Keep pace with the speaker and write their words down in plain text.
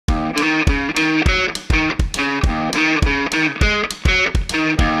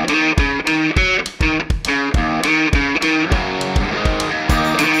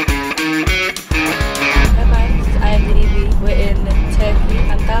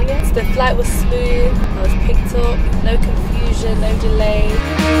nice. The flight was smooth. I was picked up. No confusion, no delay.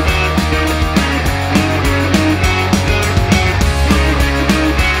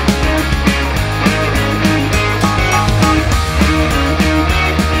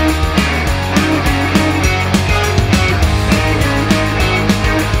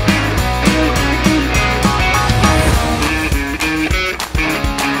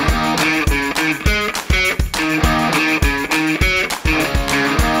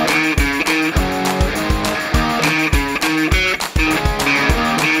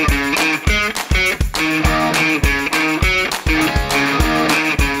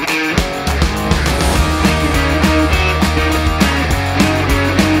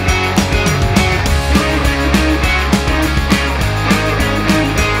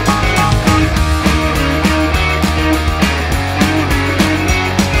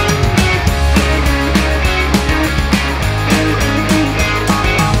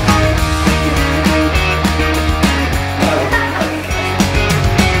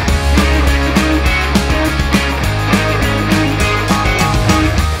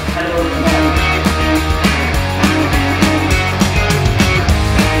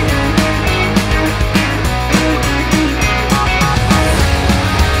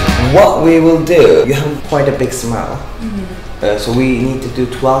 What we will do, you have quite a big smile, so we need to do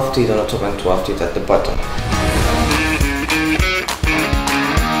 12 teeth on the top and 12 teeth at the bottom.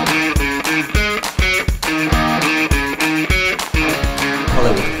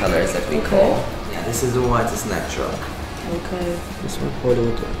 Hollywood colors that we call. Yeah, this is the one that's natural. Okay. This one,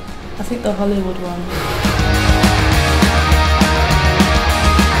 Hollywood one. I think the Hollywood one.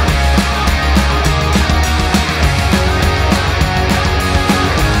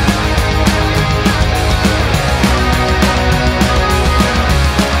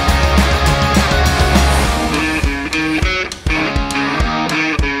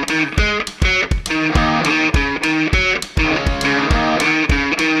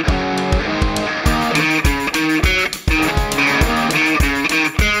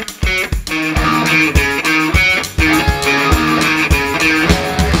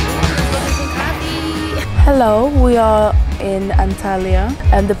 Hello, we are in Attelia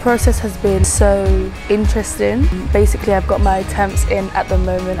and the process has been so interesting. Basically, I've got my attempts in at the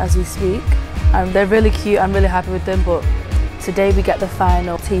moment as we speak. They're really cute, I'm really happy with them, but today we get the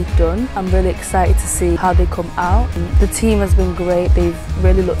final teeth done. I'm really excited to see how they come out. The team has been great, they've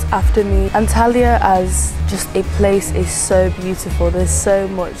really looked after me. Attelia as just a place is so beautiful, there's so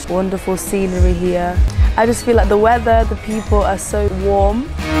much wonderful scenery here. I just feel like the weather, the people are so warm.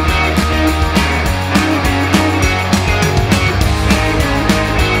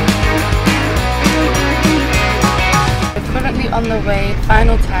 On the way,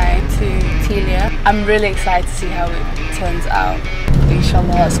 final time to Attelia. I'm really excited to see how it turns out.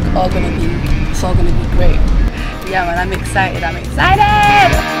 Inshallah, it's all gonna be great. Yeah man, I'm excited,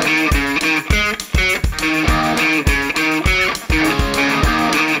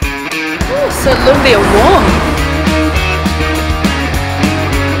 Ooh, so lovely and warm.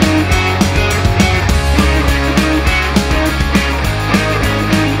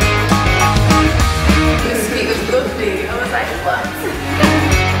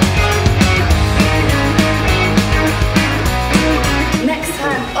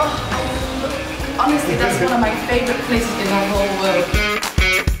 Honestly, that's one of my favourite places in the whole world.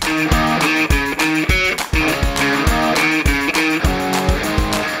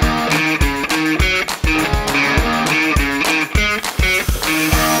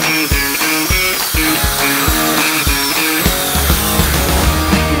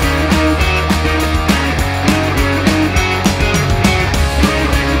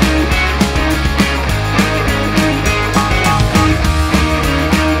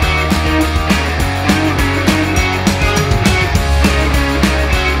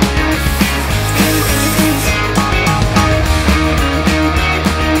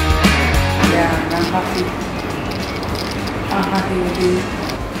 I'm happy with you.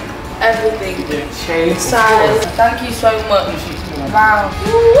 Everything. Size. Thank you so much. Wow.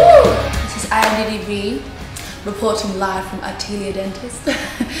 This is Iamddb reporting live from Attelia Dentist.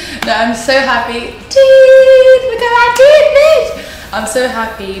 No, I'm so happy. Teeth! Look at my teeth, bitch! I'm so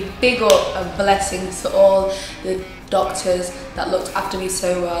happy. Big up and blessings to all the doctors that looked after me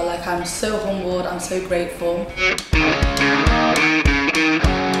so well. Like, I'm so humbled. I'm so grateful.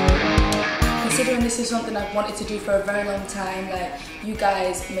 Considering this is something I've wanted to do for a very long time, like, you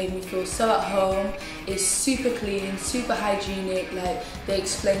guys made me feel so at home. It's super clean, super hygienic, like, they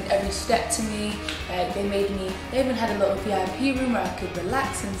explained every step to me, like, they even had a little VIP room where I could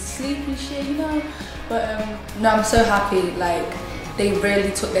relax and sleep and shit, you know. But no, I'm so happy, like, They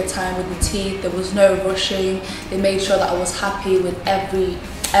really took their time with the teeth. There was no rushing. They made sure that I was happy with every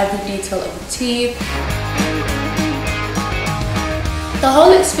detail of the teeth. The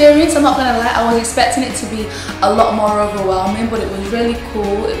whole experience, I'm not gonna lie, I was expecting it to be a lot more overwhelming, but it was really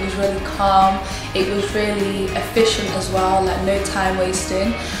cool, it was really calm, it was really efficient as well, like no time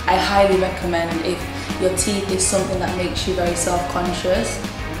wasting. I highly recommend, if your teeth is something that makes you very self-conscious,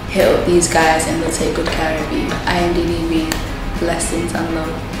 hit up these guys and they'll take good care of you. Iamddb, blessings and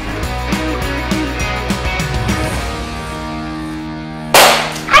love.